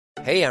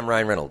Hey, I'm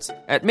Ryan Reynolds.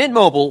 At Mint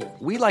Mobile,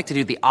 we like to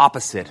do the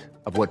opposite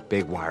of what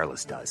Big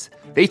Wireless does.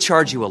 They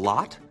charge you a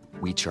lot,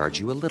 we charge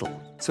you a little.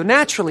 So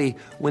naturally,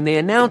 when they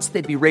announced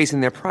they'd be raising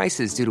their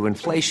prices due to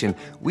inflation,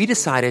 we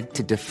decided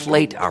to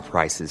deflate our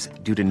prices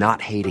due to not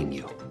hating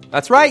you.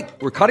 That's right.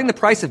 We're cutting the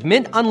price of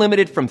Mint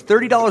Unlimited from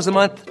 $30 a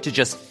month to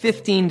just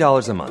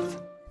 $15 a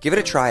month. Give it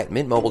a try at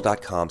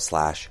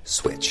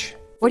mintmobile.com/switch.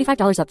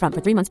 $45 up front for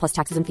 3 months plus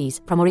taxes and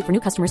fees. Promo rate for new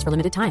customers for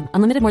limited time.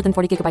 Unlimited more than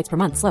 40 gigabytes per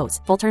month. Slows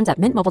full terms at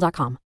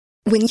mintmobile.com.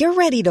 When you're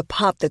ready to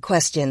pop the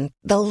question,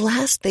 the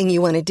last thing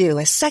you want to do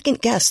is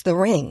second-guess the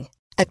ring.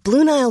 At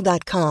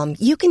BlueNile.com,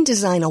 you can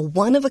design a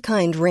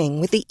one-of-a-kind ring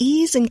with the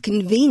ease and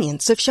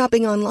convenience of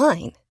shopping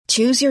online.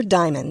 Choose your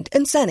diamond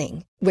and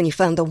setting. When you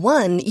find the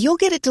one, you'll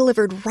get it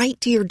delivered right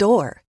to your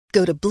door.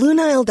 Go to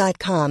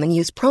BlueNile.com and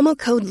use promo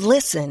code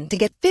LISTEN to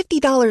get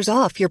 $50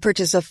 off your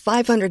purchase of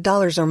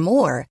 $500 or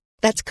more.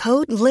 That's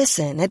code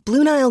LISTEN at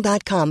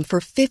BlueNile.com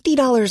for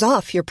 $50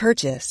 off your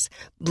purchase.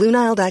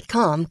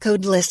 BlueNile.com,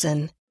 code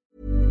LISTEN.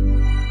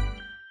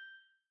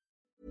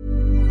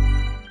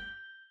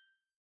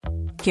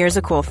 Here's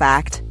a cool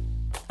fact.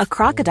 A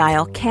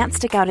crocodile can't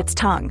stick out its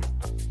tongue.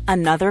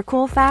 Another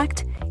cool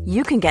fact,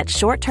 you can get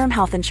short-term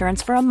health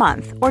insurance for a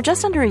month or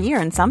just under a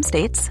year in some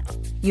states.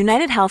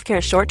 United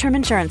Healthcare short-term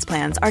insurance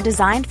plans are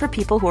designed for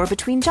people who are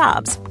between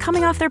jobs,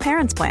 coming off their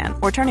parents' plan,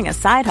 or turning a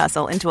side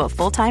hustle into a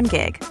full-time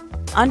gig.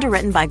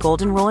 Underwritten by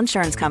Golden Rule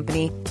Insurance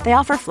Company, they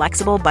offer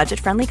flexible,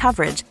 budget-friendly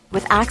coverage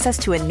with access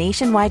to a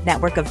nationwide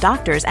network of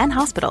doctors and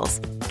hospitals.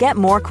 Get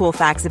more cool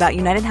facts about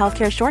United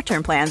Healthcare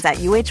short-term plans at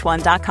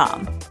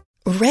uh1.com.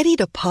 Ready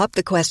to pop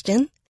the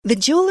question? The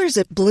jewelers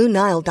at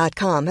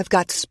BlueNile.com have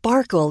got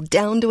sparkle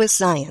down to a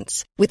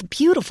science with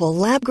beautiful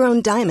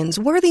lab-grown diamonds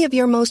worthy of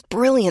your most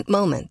brilliant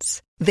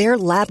moments. Their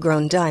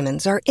lab-grown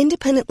diamonds are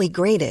independently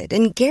graded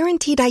and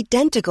guaranteed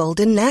identical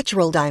to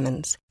natural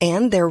diamonds,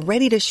 and they're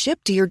ready to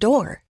ship to your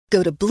door.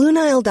 Go to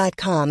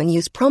BlueNile.com and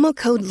use promo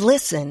code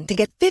LISTEN to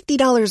get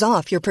 $50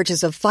 off your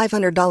purchase of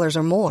 $500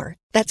 or more.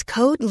 That's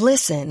code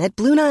LISTEN at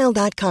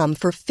BlueNile.com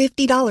for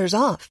 $50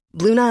 off.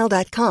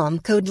 BlueNile.com,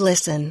 code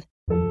LISTEN.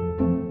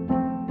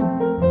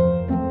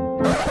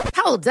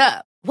 Hold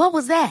up. What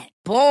was that?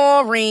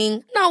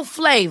 Boring. No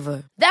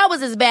flavor. That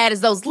was as bad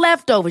as those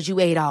leftovers you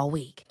ate all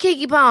week.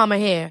 Keke Palmer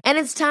here, and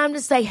it's time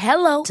to say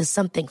hello to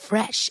something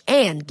fresh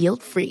and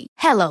guilt-free.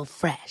 Hello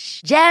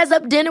Fresh. Jazz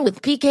up dinner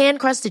with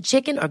pecan-crusted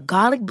chicken or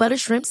garlic butter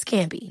shrimp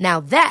scampi. Now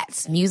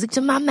that's music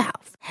to my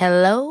mouth.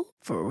 Hello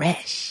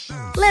Fresh.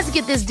 Let's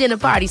get this dinner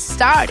party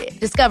started.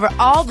 Discover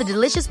all the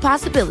delicious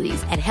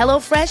possibilities at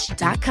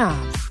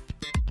hellofresh.com.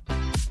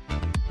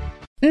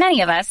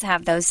 Many of us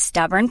have those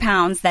stubborn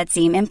pounds that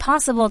seem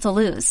impossible to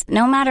lose,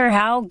 no matter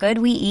how good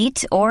we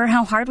eat or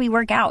how hard we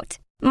work out.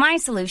 My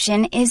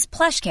solution is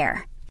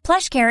PlushCare.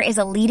 PlushCare is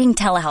a leading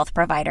telehealth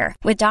provider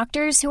with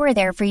doctors who are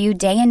there for you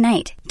day and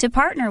night to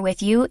partner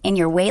with you in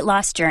your weight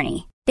loss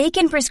journey. They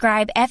can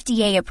prescribe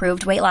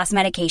FDA-approved weight loss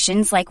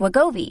medications like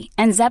Wegovy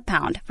and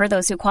Zepbound for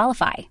those who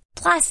qualify.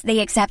 Plus, they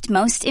accept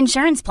most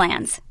insurance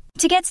plans.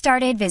 To get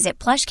started, visit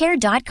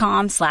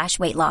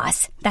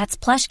plushcare.com/weightloss. That's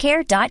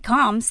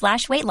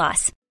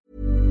plushcare.com/weightloss.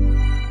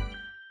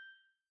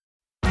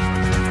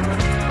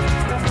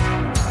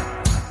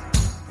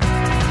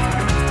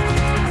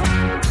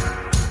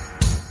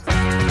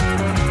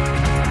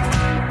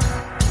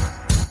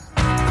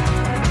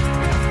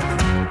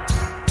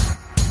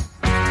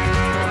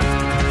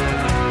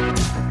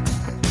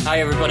 Hi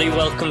everybody,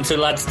 welcome to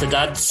Lads to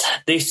Dads.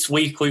 This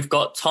week we've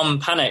got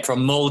Tom Panek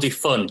from Mouldy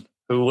Fun,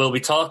 who will be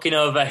talking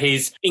over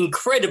his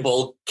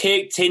incredible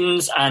cake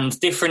tins and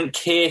different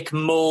cake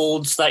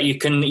moulds that you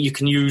can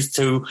use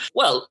to...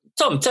 Well,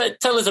 Tom,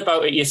 tell us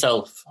about it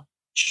yourself.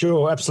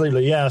 Sure,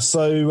 absolutely, yeah.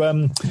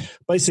 So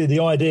basically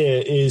the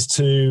idea is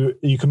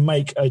you can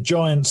make a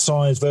giant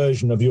size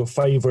version of your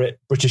favourite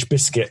British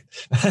biscuit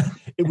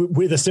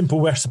with a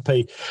simple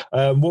recipe.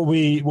 What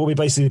we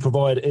basically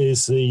provide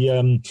is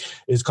kind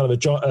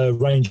of a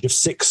range of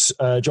 6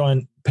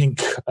 giant pink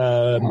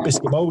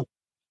biscuit moulds.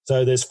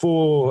 So there's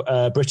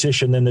 4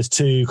 British and then there's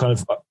 2 kind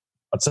of,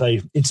 I'd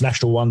say,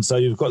 international ones. So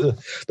you've got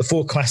the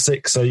 4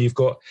 classics. So you've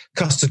got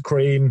custard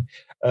cream,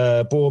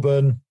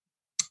 bourbon,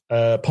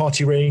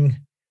 party ring,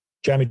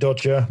 jammy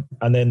dodger,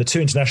 and then the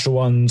 2 international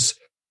ones,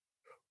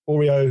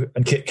 Oreo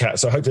and Kit Kat.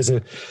 So I hope there's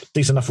a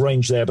decent enough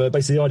range there. But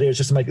basically the idea is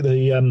just to make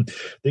the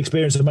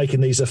experience of making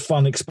these a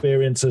fun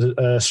experience,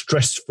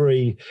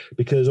 stress-free,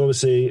 because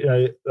obviously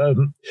the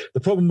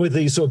problem with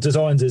these sort of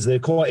designs is they're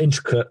quite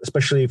intricate,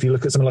 especially if you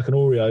look at something like an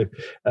Oreo.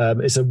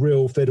 It's a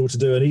real fiddle to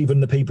do, and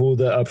even the people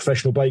that are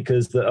professional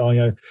bakers that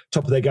are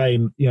top of their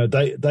game,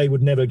 they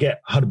would never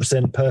get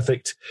 100%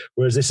 perfect,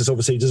 whereas this is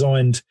obviously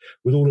designed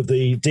with all of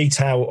the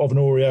detail of an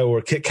Oreo or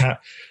a Kit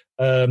Kat.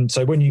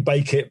 So when you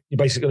bake it, you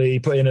basically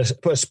put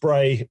a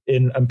spray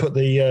in and put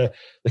the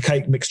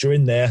cake mixture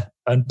in there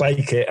and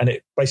bake it, and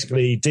it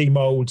basically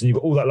demolds, and you've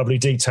got all that lovely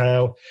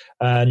detail.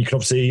 And you can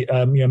obviously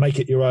make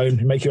it your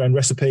own, make your own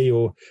recipe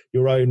or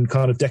your own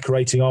kind of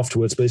decorating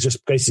afterwards. But it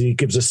just basically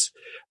gives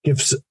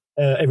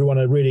everyone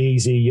a really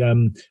easy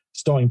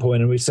starting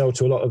point, and we sell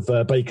to a lot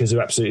of bakers who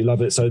absolutely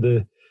love it. So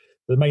the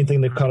main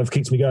thing that kind of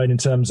keeps me going in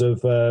terms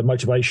of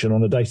motivation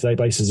on a day-to-day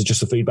basis is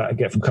just the feedback I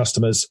get from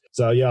customers.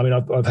 So yeah, I mean,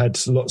 I've had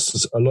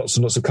lots and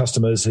lots of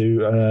customers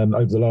who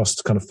over the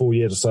last kind of 4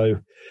 years or so,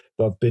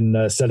 I've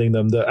been selling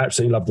them that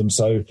absolutely love them.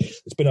 So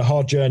it's been a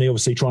hard journey,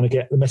 obviously, trying to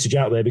get the message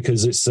out there,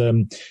 because it's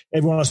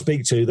everyone I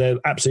speak to, they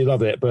absolutely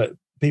love it, but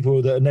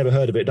people that have never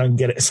heard of it don't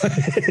get it. So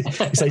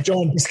you say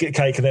giant biscuit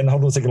cake, and then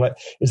hold on a second, like,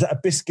 is that a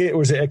biscuit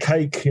or is it a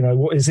cake? You know,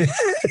 what is it?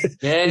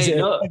 Yeah, is it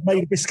a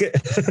made biscuit?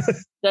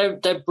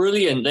 They're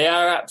brilliant. They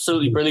are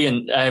absolutely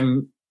brilliant.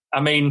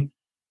 I mean,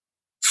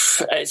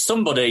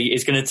 somebody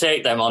is going to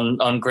take them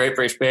on Great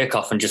British Bake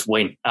Off and just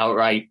win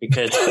outright,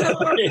 because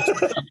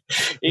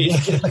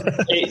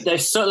they're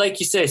so,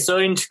 like you say, so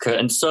intricate,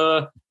 and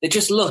so they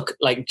just look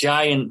like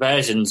giant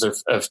versions of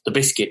the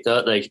biscuit,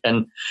 don't they?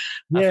 And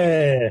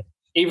yeah.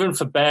 Even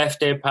for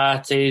birthday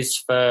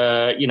parties,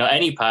 for, you know,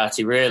 any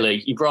party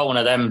really, you brought one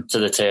of them to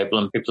the table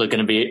and people are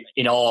going to be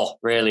in awe,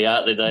 really,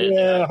 aren't they?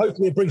 Yeah,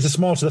 hopefully it brings a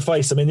smile to the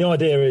face. I mean, the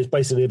idea is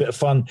basically a bit of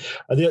fun.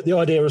 The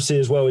idea I see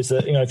as well is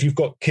that, you know, if you've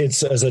got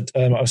kids, as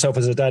myself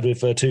as a dad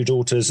with 2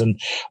 daughters,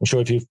 and I'm sure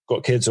if you've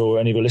got kids or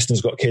any of your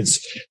listeners got kids,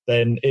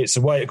 then it's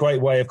a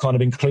great way of kind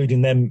of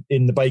including them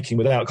in the baking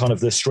without kind of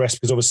the stress,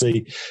 because obviously,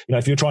 you know,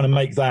 if you're trying to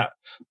make that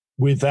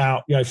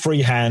without, you know,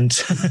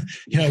 freehand,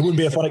 you know, it wouldn't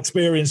be a fun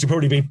experience. You'd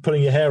probably be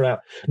pulling your hair out.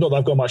 Not that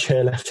I've got much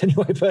hair left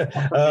anyway, but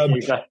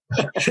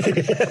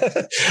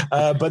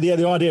but yeah,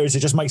 the idea is it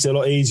just makes it a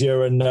lot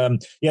easier. And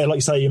yeah, like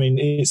you say, I mean,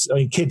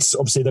 kids,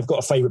 obviously they've got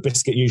a favorite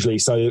biscuit usually,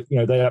 so, you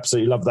know, they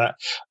absolutely love that.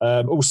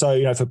 Also,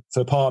 you know,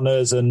 for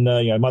partners and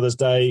you know, Mother's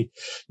Day,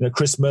 you know,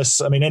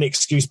 Christmas, I mean, any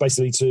excuse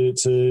basically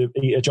to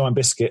eat a giant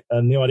biscuit.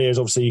 And the idea is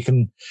obviously you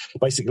can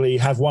basically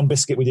have one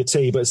biscuit with your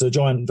tea, but it's a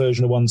giant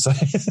version of one. So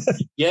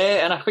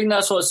yeah, and I think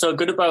that's what's so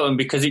good about them,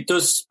 because it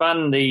does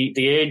span the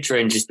age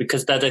ranges,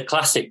 because they're the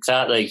classics,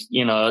 aren't they?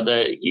 You know,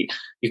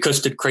 your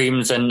custard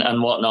creams and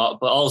whatnot,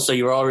 but also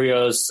your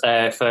Oreos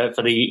for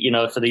the, you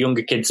know, for the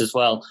younger kids as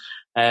well.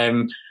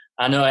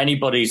 I know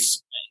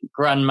anybody's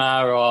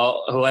grandma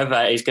or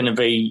whoever is going to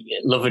be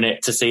loving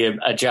it to see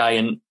a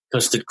giant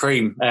custard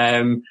cream.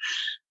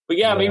 But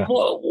yeah, I mean,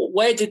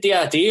 where did the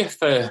idea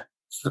for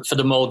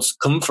the molds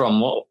come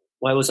from?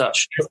 Where was that?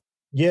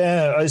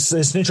 Yeah, it's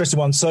an interesting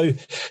one. So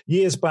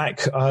years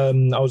back, I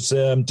was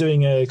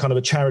doing a kind of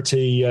a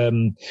charity,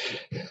 you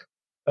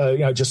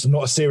know, just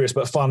not a serious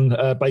but fun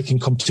baking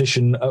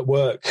competition at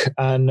work,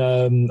 and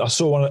I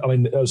saw one. I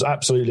mean, it was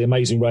absolutely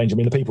amazing range. I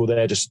mean, the people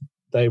there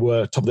they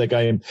were top of their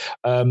game.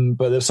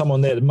 But there's someone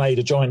there that made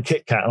a giant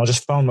Kit Kat, and I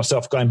just found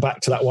myself going back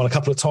to that one a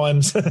couple of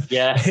times.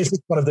 Yeah. It's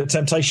just kind of the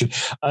temptation.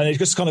 And it's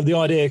just kind of the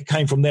idea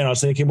came from there. I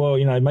was thinking, well,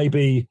 you know,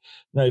 maybe,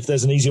 you know, if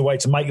there's an easier way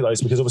to make those,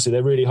 because obviously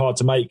they're really hard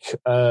to make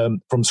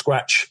from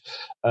scratch.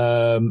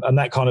 And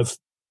that kind of,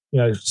 you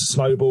know,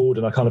 snowballed,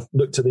 and I kind of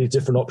looked at these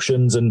different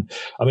options. And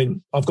I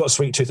mean, I've got a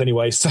sweet tooth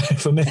anyway, so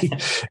for me,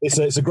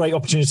 it's a great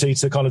opportunity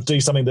to kind of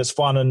do something that's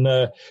fun and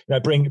you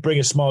know, bring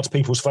a smile to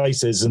people's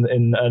faces, and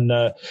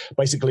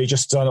basically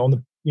just on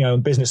the, you know, on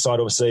the business side,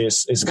 obviously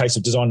it's a case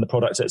of designing the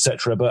product,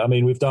 etc. But I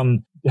mean,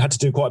 had to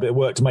do quite a bit of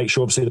work to make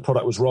sure obviously the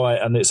product was right,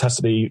 and it has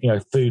to be, you know,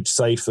 food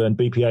safe and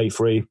BPA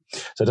free,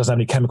 so it doesn't have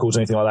any chemicals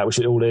or anything like that, which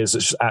it all is.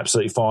 It's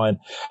absolutely fine.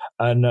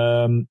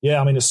 And yeah,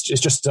 I mean, it's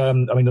just I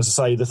mean, as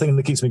I say, the thing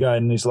that keeps me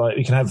going is like,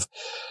 you can have,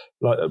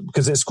 like,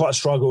 because it's quite a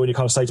struggle when you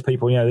kind of say to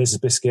people, you know, this is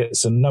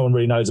biscuits, and no one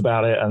really knows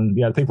about it, and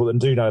you know, the people that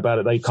do know about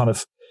it, they kind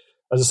of,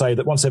 as I say,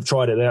 that once they've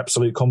tried it, they're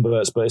absolute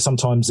converts. But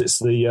sometimes it's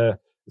the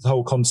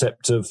whole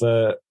concept of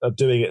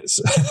doing it.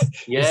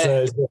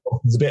 Yeah,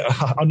 it's a bit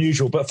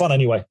unusual, but fun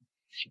anyway.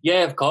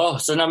 Yeah, of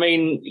course. And I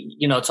mean,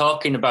 you know,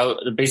 talking about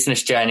the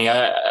business journey,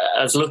 I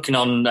was looking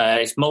on,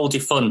 it's Moldy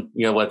Fun,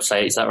 your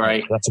website, is that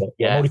right? That's it.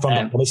 Yeah,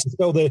 moldyfun.com. It's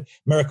spelled the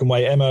American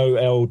way,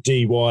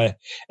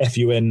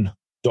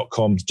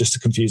 MOLDYFUN.com, just to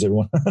confuse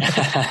everyone.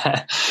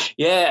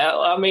 Yeah,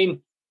 I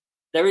mean,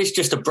 there is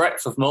just a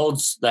breadth of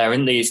molds there,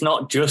 isn't there? It's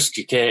not just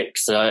your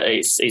cakes.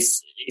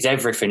 It's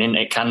everything, isn't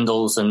it?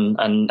 Candles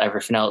and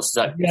everything else. Is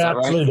that right?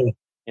 Absolutely.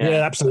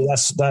 Yeah, absolutely.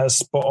 That's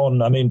spot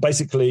on. I mean,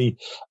 basically,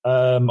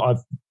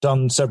 I've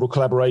done several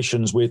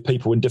collaborations with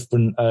people in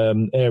different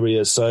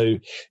areas. So you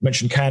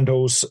mentioned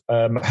candles,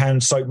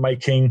 hand soap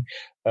making,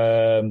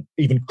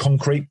 even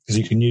concrete, because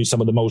you can use some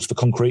of the molds for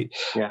concrete,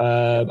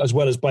 as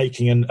well as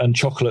baking and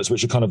chocolates,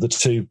 which are kind of the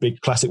two big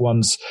classic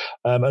ones,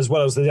 as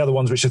well as the other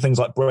ones, which are things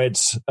like bread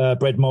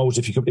molds,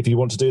 if you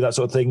want to do that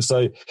sort of thing. So,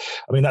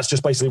 I mean, that's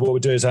just basically what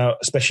we do is our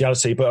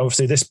speciality. But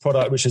obviously, this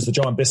product, which is the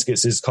giant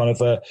biscuits, is kind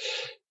of a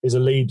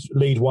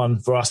lead one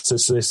for us.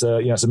 It's you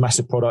know, it's a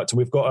massive product, and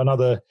we've got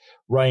another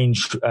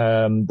range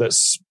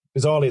that's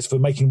bizarrely, it's for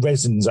making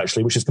resins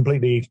actually, which is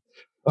completely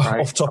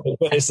off topic,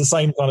 but it's the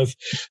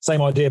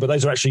same idea. But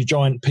those are actually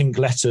giant pink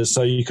letters,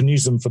 so you can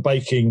use them for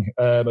baking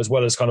as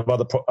well as kind of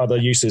other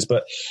uses.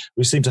 But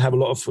we seem to have a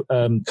lot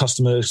of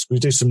customers. We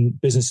do some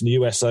business in the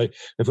US, so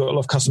we've got a lot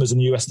of customers in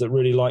the US that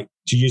really like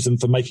to use them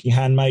for making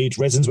handmade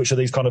resins, which are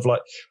these kind of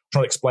like,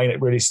 trying to explain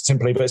it really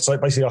simply, but it's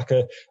like basically like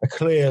a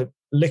clear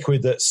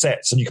liquid that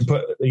sets, and you can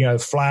put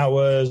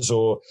flowers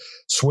or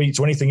sweets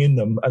or anything in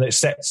them, and it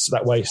sets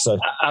that way. So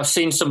I've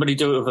seen somebody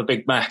do it with a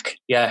Big Mac.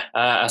 Yeah,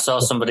 I saw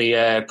somebody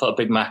put a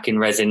Big Mac in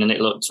resin, and it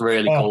looked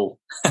really cool.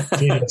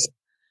 Genius.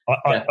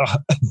 I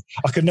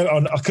couldn't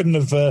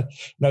have.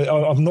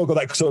 No, I've not got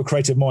that sort of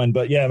creative mind,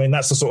 but yeah, I mean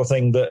that's the sort of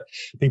thing that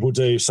people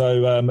do.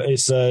 So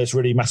it's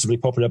really massively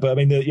popular. But I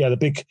mean, the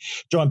big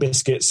giant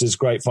biscuits is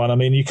great fun. I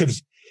mean, you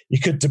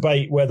could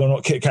debate whether or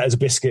not Kit Kat is a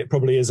biscuit.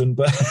 Probably isn't,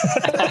 but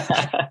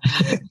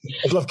I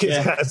love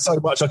Kit Kat so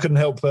much I couldn't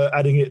help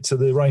adding it to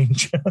the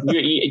range.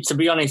 To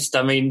be honest,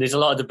 I mean, there's a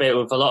lot of debate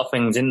with a lot of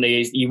things, isn't there?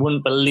 You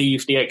wouldn't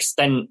believe the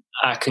extent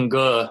I can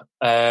go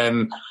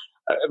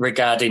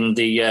regarding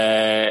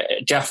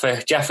the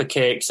Jaffa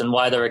cakes and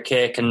why they're a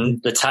cake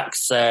and the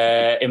tax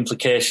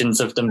implications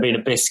of them being a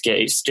biscuit.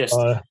 It's just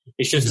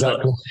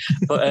exactly.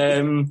 But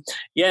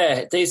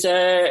there's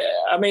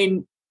I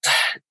mean,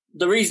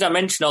 the reason I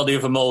mention all the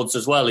other moulds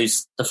as well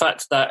is the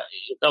fact that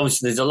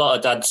obviously there's a lot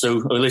of dads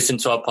who listen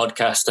to our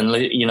podcast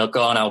and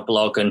go on our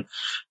blog and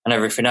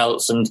everything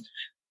else, and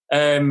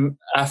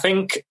I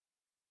think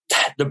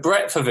the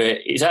breadth of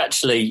it is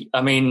actually,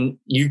 I mean,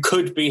 you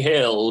could be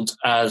hailed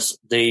as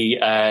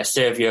the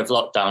saviour of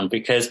lockdown,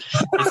 because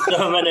there's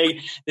so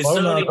many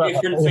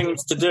different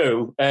things to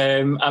do.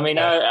 I mean,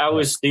 I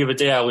was the other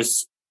day, I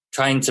was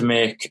trying to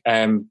make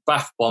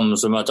bath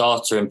bombs with my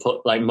daughter and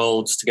put like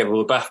moulds together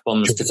with bath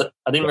bombs, because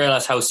I didn't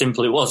realise how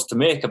simple it was to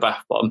make a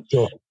bath bomb.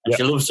 Sure. And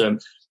she loves them.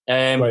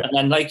 And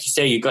then, like you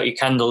say, you've got your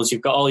candles,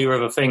 you've got all your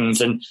other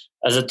things, and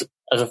as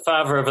a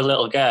father of a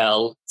little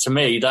girl, to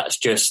me, that's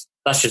just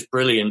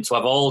brilliant to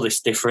have all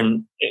this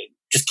different,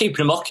 just keeping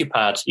them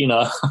occupied,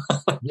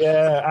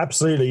 Yeah,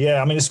 absolutely.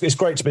 Yeah, I mean, it's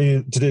great to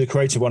do the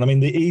creative one. I mean,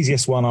 the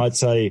easiest one I'd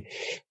say,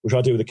 which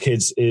I do with the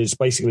kids, is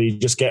basically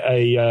just get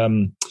a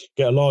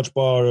large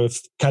bar of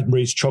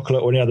Cadbury's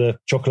chocolate or any other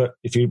chocolate,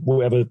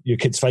 whatever your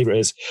kid's favourite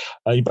is.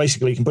 You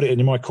basically can put it in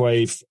your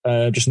microwave,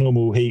 just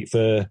normal heat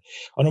I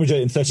normally do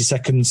it in 30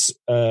 seconds,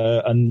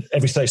 and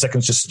every 30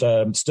 seconds just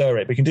stir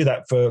it. But you can do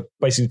that for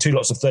basically 2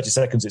 lots of 30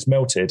 seconds. It's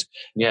melted,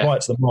 apply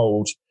it to the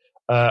mould.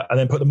 And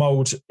then put the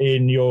mould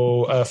in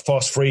your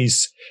fast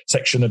freeze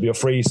section of your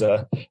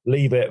freezer.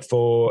 Leave it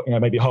for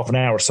maybe half an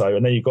hour or so,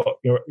 and then you've got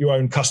your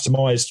own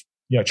customised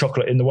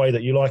chocolate in the way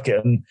that you like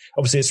it. And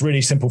obviously, it's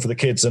really simple for the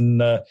kids,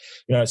 and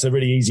it's a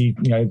really easy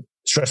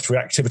stress-free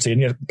activity.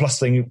 And the plus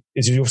thing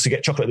is you also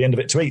get chocolate at the end of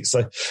it to eat.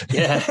 So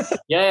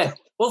yeah.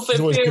 Well,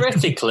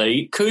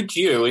 theoretically, could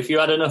you, if you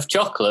had enough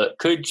chocolate,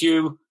 could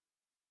you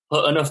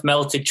put enough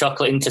melted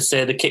chocolate into,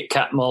 say, the Kit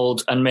Kat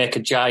mould and make a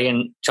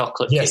giant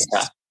chocolate Kit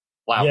Kat?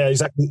 Wow. Yeah,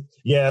 exactly.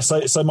 Yeah,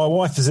 so my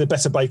wife is a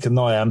better baker than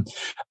I am,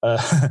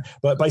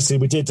 but basically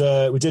we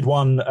did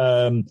one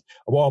a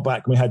while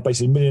back. And we had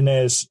basically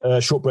Millionaire's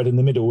shortbread in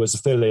the middle as a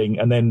filling,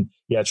 and then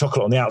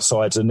chocolate on the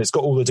outside, and it's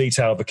got all the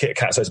detail of a Kit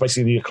Kat. So it's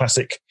basically the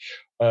classic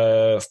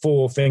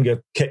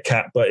 4-finger Kit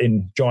Kat, but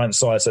in giant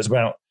size. So it's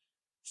about,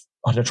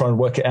 I'm going to try and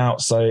work it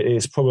out. So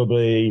it's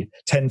probably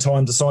 10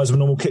 times the size of a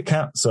normal Kit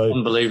Kat. So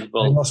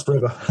unbelievable. They last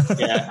forever.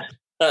 Yeah.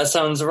 That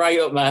sounds right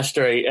up my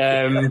street.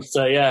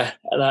 So yeah,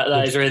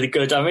 that is really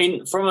good. I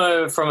mean, from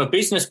a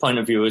business point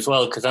of view as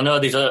well, because I know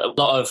there's a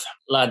lot of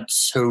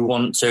lads who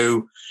want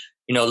to,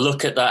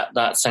 look at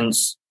that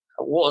sense.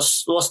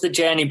 What's the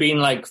journey been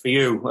like for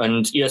you?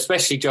 And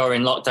especially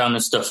during lockdown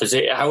and stuff,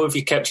 how have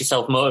you kept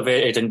yourself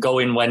motivated and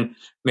going when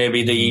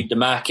maybe the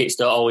markets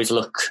don't always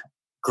look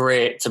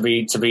great to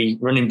be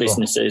running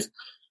businesses?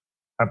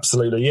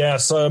 Absolutely, yeah.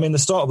 So, I mean, the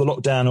start of the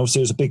lockdown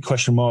obviously was a big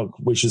question mark,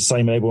 which is the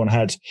same everyone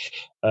had.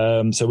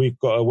 So we've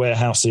got a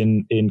warehouse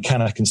in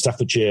Cannock in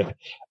Staffordshire,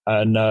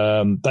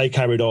 and they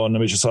carried on, and we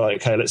were just like,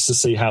 okay, let's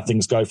just see how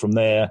things go from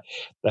there.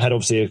 They had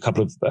obviously a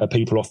couple of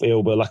people off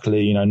ill, but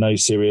luckily, no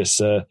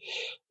serious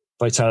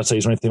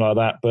fatalities or anything like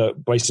that.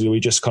 But basically, we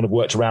just kind of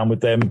worked around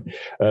with them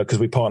because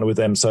we partner with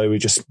them. So we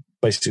just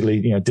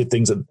basically, did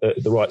things at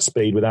the right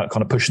speed without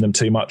kind of pushing them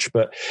too much.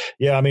 But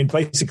yeah, I mean,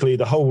 basically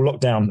the whole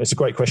lockdown, it's a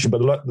great question, but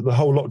the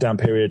whole lockdown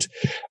period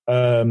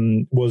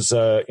was,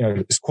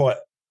 it's quite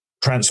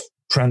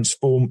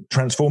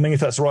transforming, if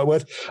that's the right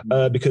word,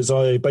 because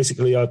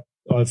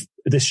I've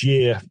this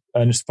year,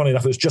 and it's funny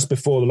enough, it was just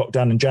before the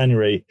lockdown in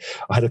January,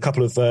 I had a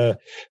couple of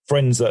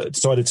friends that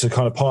decided to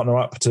kind of partner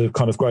up to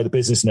kind of grow the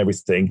business and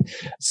everything.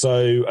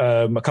 So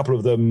a couple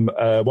of them,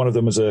 one of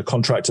them was a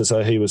contractor,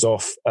 so he was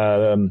off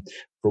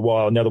for a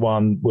while, and the other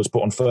one was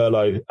put on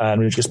furlough,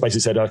 and we just basically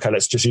said, okay,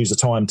 let's just use the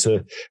time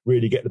to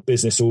really get the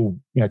business all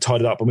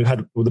tied up. And we've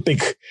had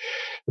the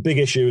big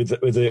issue with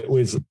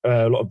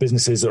a lot of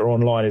businesses that are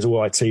online is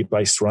all IT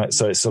based, right?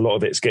 So it's a lot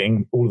of it's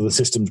getting all of the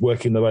systems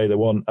working the way they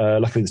want.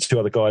 Luckily, the 2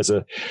 other guys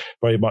are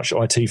very much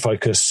IT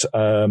focused.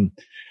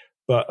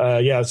 But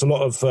it's a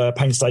lot of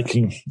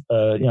painstaking,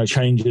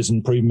 changes and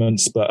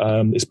improvements. But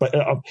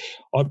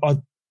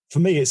for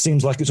me, it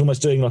seems like it's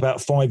almost doing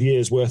about 5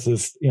 years worth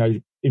of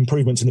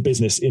improvements in the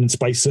business in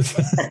space of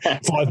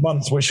 5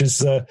 months, which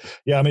is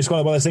it's kind of one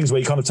of those things where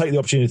you kind of take the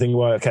opportunity, think,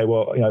 well, okay,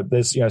 well,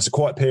 there's it's a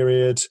quiet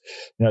period,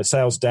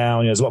 sales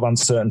down, there's a lot of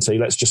uncertainty.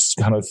 Let's just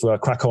kind of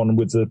crack on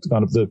with the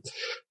kind of the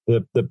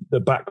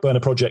back burner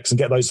projects and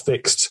get those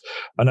fixed.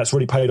 And that's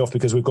really paid off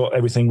because we've got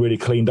everything really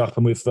cleaned up.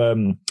 And I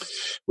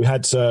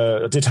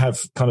did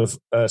have kind of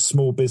a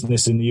small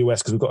business in the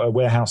US because we've got a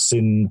warehouse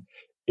in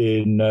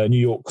New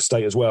York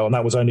State as well, and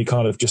that was only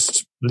kind of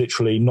just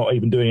literally not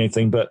even doing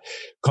anything, but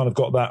kind of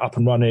got that up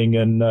and running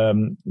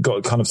and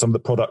got kind of some of the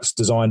products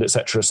designed,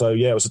 etc. So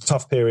it was a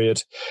tough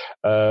period,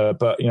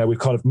 but we've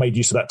kind of made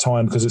use of that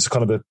time because it's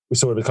kind of we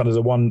saw it kind of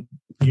a one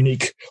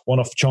unique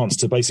one-off chance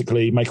to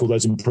basically make all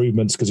those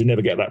improvements because you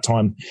never get that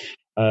time.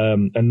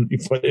 And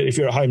if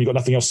you're at home, you've got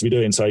nothing else to be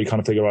doing, so you kind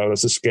of figure, right,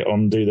 let's just get on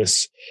and do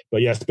this.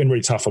 But it's been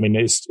really tough. I mean,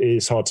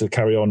 it's hard to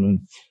carry on,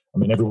 and I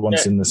mean,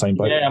 everyone's in the same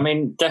boat. Yeah, I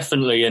mean,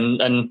 definitely.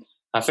 And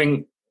I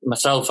think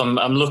myself,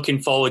 I'm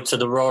looking forward to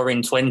the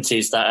roaring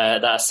 20s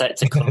that are set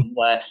to come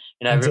where,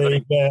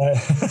 everybody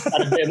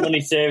had a bit of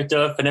money saved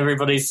up and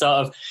everybody's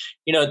sort of,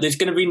 there's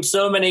going to be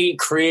so many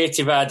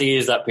creative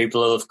ideas that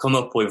people have come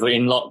up with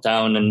in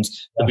lockdown, and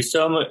there'll be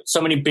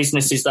so many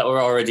businesses that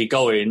were already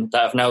going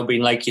that have now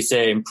been, like you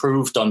say,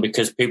 improved on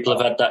because people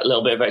have had that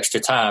little bit of extra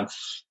time.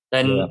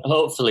 Then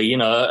hopefully,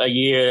 a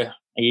year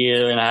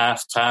and a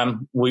half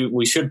time,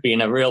 we should be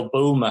in a real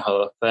boom, I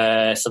hope.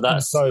 So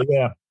that's...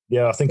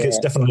 I think it's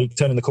definitely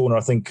turning the corner.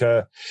 I think,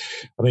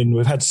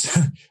 we've had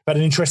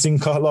an interesting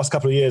last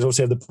couple of years.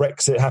 Obviously, had the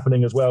Brexit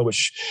happening as well,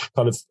 which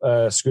kind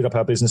of screwed up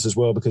our business as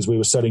well because we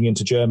were selling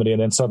into Germany.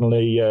 And then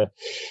suddenly,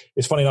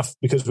 it's funny enough,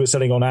 because we're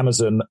selling on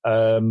Amazon,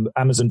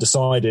 Amazon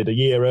decided a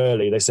year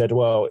early, they said,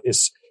 well,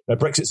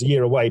 Brexit's a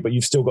year away, but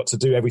you've still got to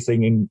do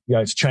everything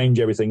to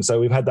change everything. So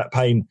we've had that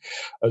pain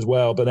as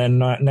well. But then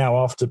now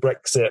after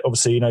Brexit,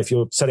 obviously, if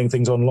you're selling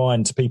things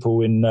online to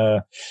people in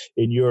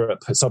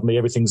Europe, suddenly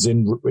everything's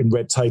in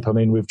red tape. I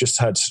mean, we've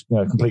just had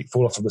complete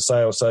fall off of the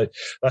sale. So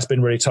that's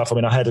been really tough. I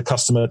mean, I had a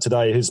customer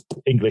today who's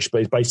English, but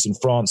he's based in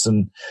France,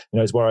 and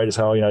he's worried as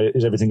how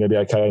is everything going to be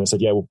okay? And I said,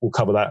 we'll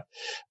cover that.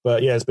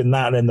 But it's been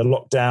that, and then the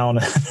lockdown.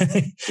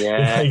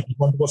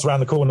 What's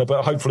around the corner?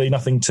 But hopefully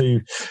nothing too.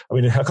 I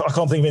mean, I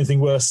can't think of anything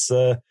worse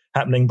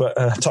happening, but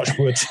touch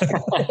wood.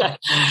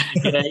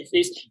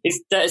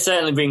 It's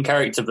certainly been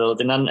character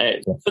building, hasn't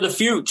it? For the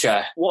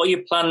future, what are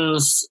your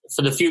plans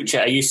for the future?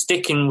 Are you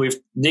sticking with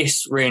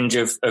this range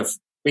of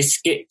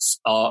biscuits,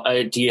 or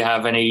do you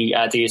have any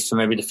ideas for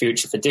maybe the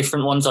future for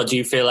different ones, or do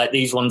you feel like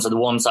these ones are the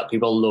ones that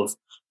people love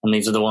and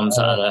these are the ones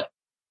that are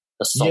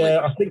the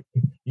solid? I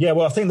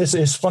think this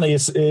is funny.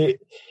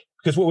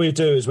 Because what we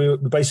do is we've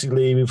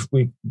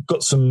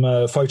got some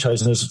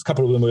photos, and there's a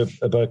couple of them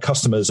of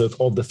customers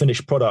of the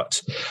finished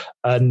product.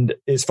 And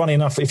it's funny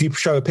enough, if you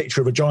show a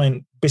picture of a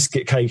giant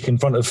biscuit cake in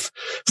front of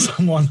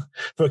someone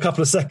for a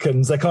couple of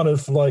seconds, they're kind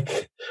of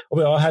like,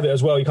 I have it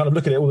as well. You kind of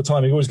look at it all the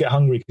time. You always get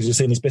hungry because you're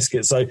seeing these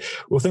biscuits. So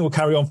we'll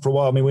carry on for a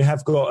while. I mean, we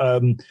have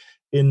got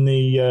in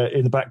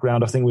the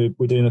background, I think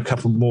we're doing a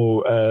couple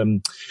more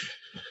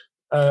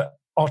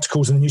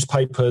articles in the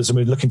newspapers, and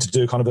we're looking to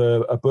do kind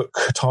of a book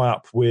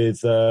tie-up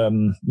with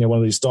one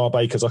of these star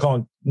bakers. I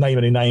can't name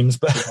any names,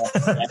 but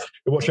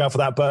watch out for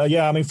that. But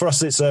for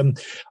us, it's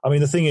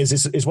the thing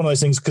is, it's one of those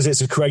things, because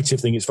it's a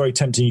creative thing. It's very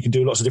tempting. You can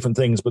do lots of different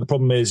things, but the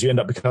problem is you end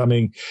up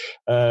becoming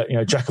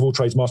jack of all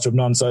trades, master of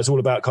none. So it's all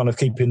about kind of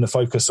keeping the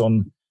focus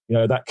on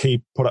that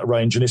key product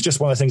range. And it's just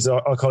one of the things that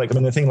I collect. I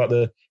mean, the thing like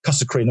the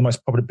custard cream, the most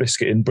popular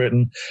biscuit in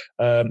Britain,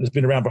 it's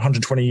been around for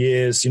 120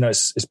 years.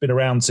 It's been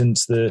around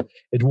since the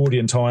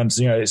Edwardian times.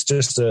 It's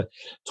just a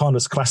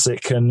timeless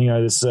classic. And,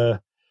 there's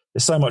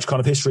so much kind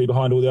of history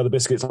behind all the other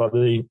biscuits, like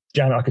the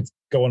jam. I could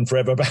go on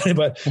forever about it,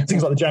 but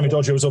things like the Jammy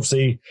Dodger was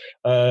obviously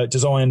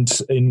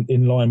designed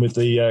in line with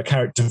the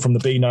character from the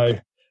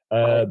Beano.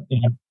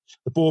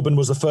 The Bourbon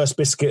was the first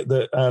biscuit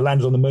that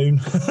landed on the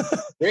moon.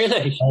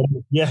 Really?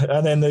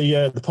 And then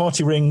the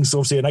party rings,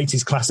 obviously an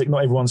 80s classic,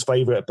 not everyone's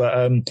favourite,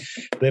 but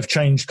they've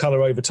changed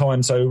colour over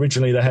time. So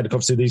originally they had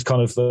obviously these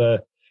kind of,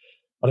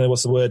 I don't know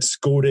what's the word,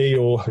 gaudy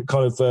or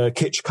kind of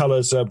kitsch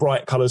colours,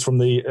 bright colours from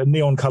the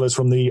neon colours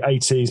from the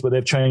 80s, but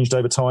they've changed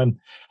over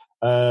time.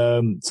 I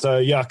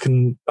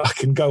can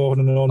go on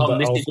and on.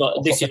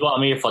 This is what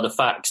I'm here for, the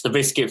facts, the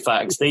biscuit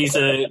facts. These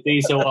are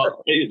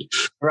what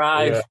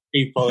drive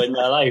people in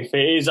their life.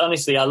 It is,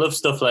 honestly, I love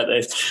stuff like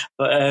this.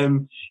 But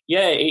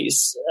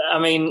it's, I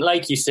mean,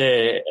 like you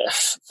say,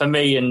 for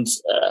me and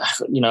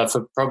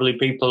for probably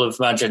people of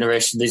my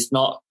generation, it's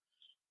not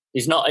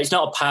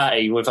a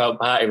party without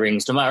party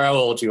rings, no matter how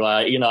old you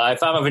are.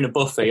 If I'm having a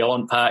buffet, I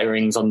want party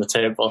rings on the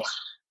table.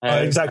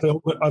 Exactly.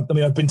 I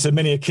mean, I've been to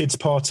many a kids'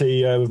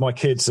 party with my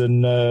kids,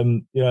 and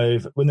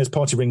when there's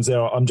party rings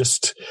there, I'm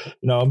just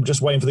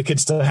waiting for the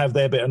kids to have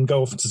their bit and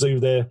go off to do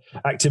their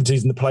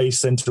activities in the play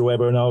centre or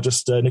whatever, and I'll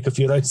just nick a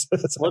few of those.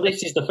 Well,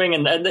 this is the thing,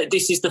 and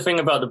this is the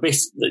thing about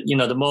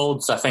the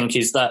moulds. I think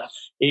is that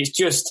it's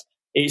just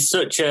it's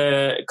such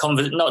a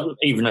not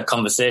even a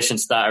conversation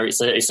starter.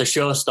 It's a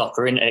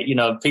showstopper, isn't it? You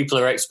know, people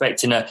are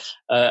expecting a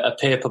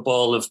paper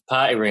ball of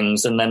party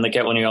rings, and then they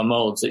get one of your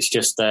molds. It's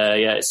just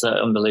it's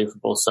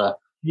unbelievable. So.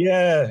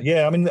 Yeah.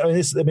 I mean,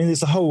 it's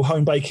the whole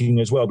home baking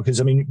as well, because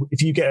I mean,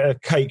 if you get a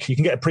cake, you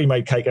can get a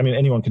pre-made cake. I mean,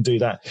 anyone can do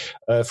that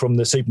from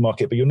the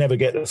supermarket, but you'll never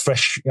get the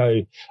fresh,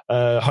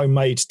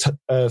 homemade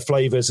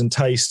flavors and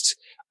tastes.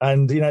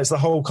 And, you know, it's the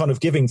whole kind of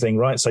giving thing,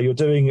 right? So you're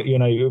doing,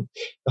 the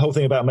whole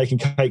thing about making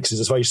cakes is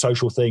a very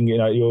social thing. You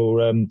know,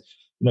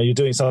 you're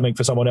doing something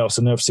for someone else.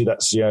 And obviously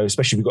that's,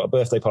 especially if you've got a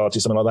birthday party,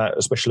 something like that,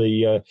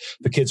 especially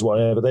for kids,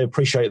 whatever, they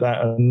appreciate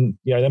that. And,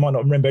 they might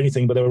not remember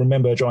anything, but they'll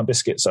remember a giant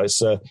biscuit. So it's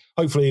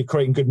hopefully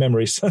creating good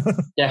memories.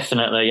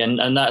 Definitely.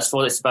 And that's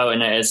what it's about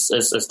in it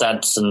as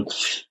dads. And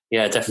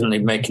definitely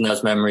making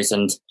those memories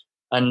and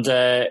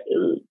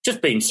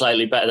just being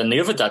slightly better than the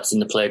other dads in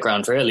the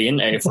playground, really,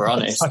 isn't it, if we're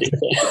honest?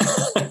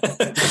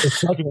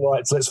 It's bragging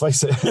rights, let's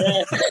face it.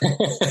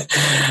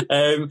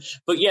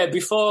 But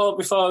before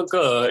I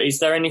go, is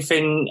there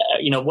anything,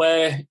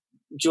 where do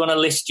you want to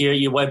list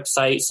your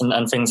websites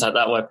and things like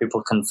that where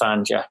people can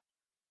find you?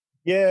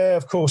 Yeah,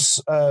 of course.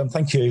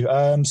 Thank you.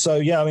 The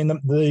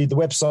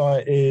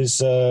website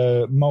is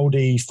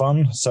Moldy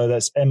Fun. So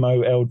that's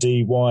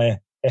MOLDYFUN,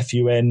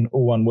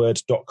 all one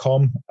word,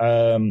 .com.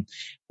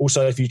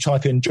 Also, if you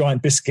type in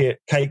giant biscuit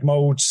cake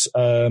molds,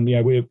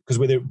 we're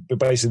basically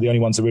the only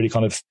ones that really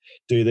kind of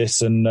do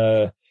this. And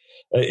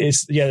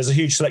there's a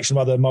huge selection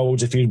of other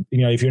molds if if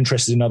you're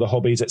interested in other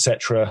hobbies,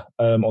 etc.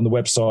 On the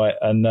website.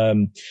 And I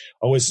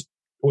always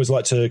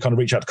like to kind of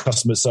reach out to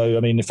customers. So, I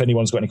mean, if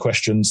anyone's got any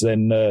questions,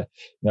 then,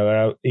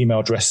 our email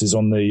address is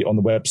on the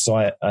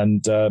website,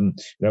 and,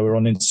 we're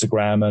on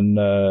Instagram, and,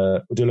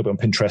 we'll do a little bit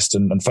on Pinterest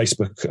and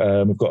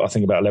Facebook. We've got, I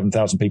think, about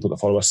 11,000 people that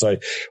follow us. So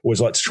always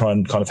like to try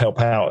and kind of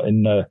help out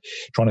in,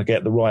 trying to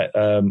get the right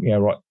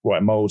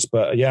molds.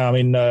 But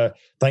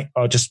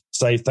I'll just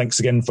say thanks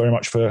again very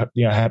much for,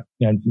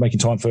 making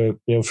time for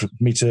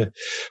me to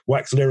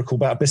wax lyrical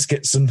about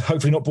biscuits and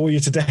hopefully not bore you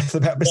to death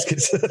about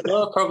biscuits.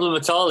 No problem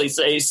at all.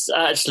 It's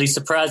actually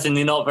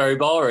surprisingly not very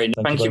boring.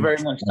 Thank you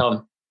very much,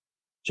 Tom.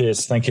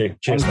 Cheers. Thank you.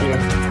 Cheers. Thank you.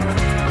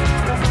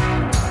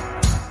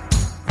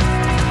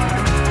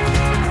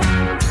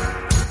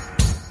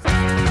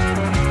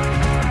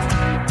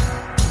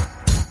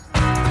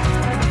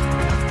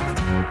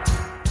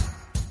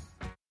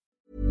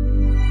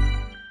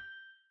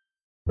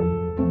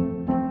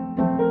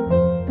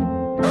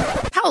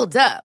 Hold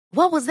up.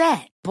 What was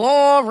that?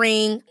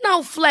 Boring.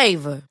 No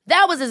flavor.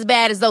 That was as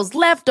bad as those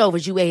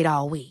leftovers you ate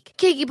all week.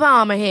 Keke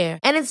Palmer here.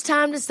 And it's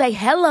time to say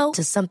hello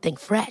to something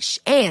fresh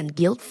and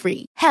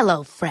guilt-free.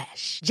 Hello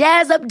Fresh.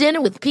 Jazz up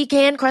dinner with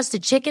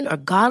pecan-crusted chicken or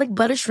garlic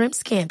butter shrimp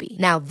scampi.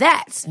 Now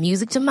that's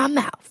music to my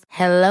mouth.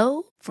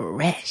 Hello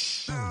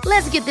Fresh.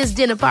 Let's get this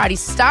dinner party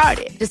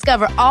started.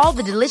 Discover all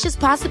the delicious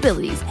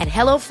possibilities at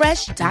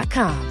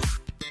HelloFresh.com.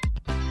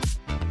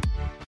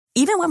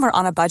 Even when we're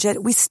on a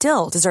budget, we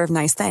still deserve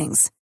nice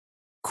things.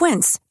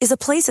 Quince is a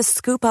place to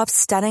scoop up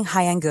stunning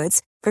high-end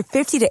goods for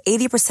 50 to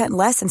 80%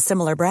 less than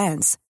similar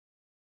brands.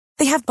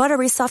 They have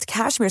buttery soft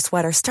cashmere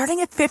sweaters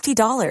starting at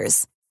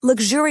 $50,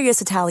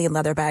 luxurious Italian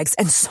leather bags,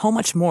 and so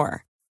much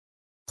more.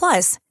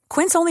 Plus,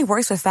 Quince only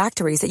works with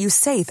factories that use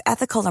safe,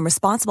 ethical, and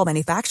responsible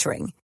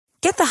manufacturing.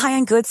 Get the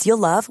high-end goods you'll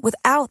love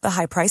without the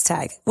high price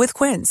tag with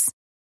Quince.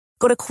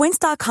 Go to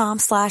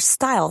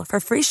quince.com/style for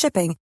free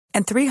shipping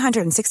and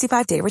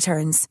 365-day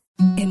returns.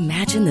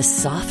 Imagine the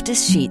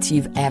softest sheets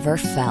you've ever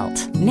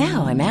felt.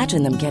 Now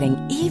imagine them getting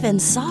even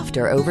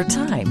softer over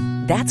time.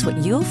 That's what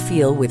you'll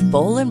feel with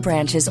Boll &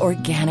 Branch's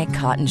organic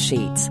cotton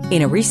sheets.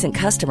 In a recent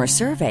customer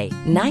survey,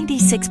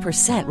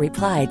 96%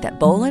 replied that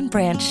Boll &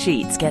 Branch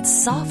sheets get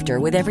softer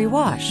with every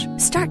wash.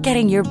 Start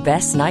getting your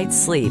best night's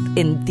sleep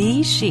in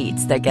these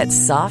sheets that get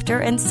softer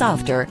and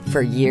softer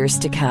for years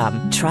to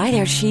come. Try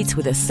their sheets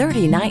with a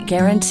 30-night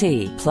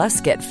guarantee.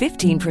 Plus, get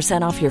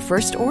 15% off your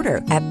first order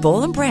at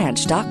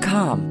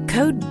bollandbranch.com.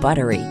 Code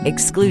BUTTERY.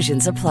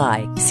 Exclusions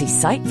apply. See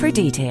site for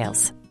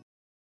details.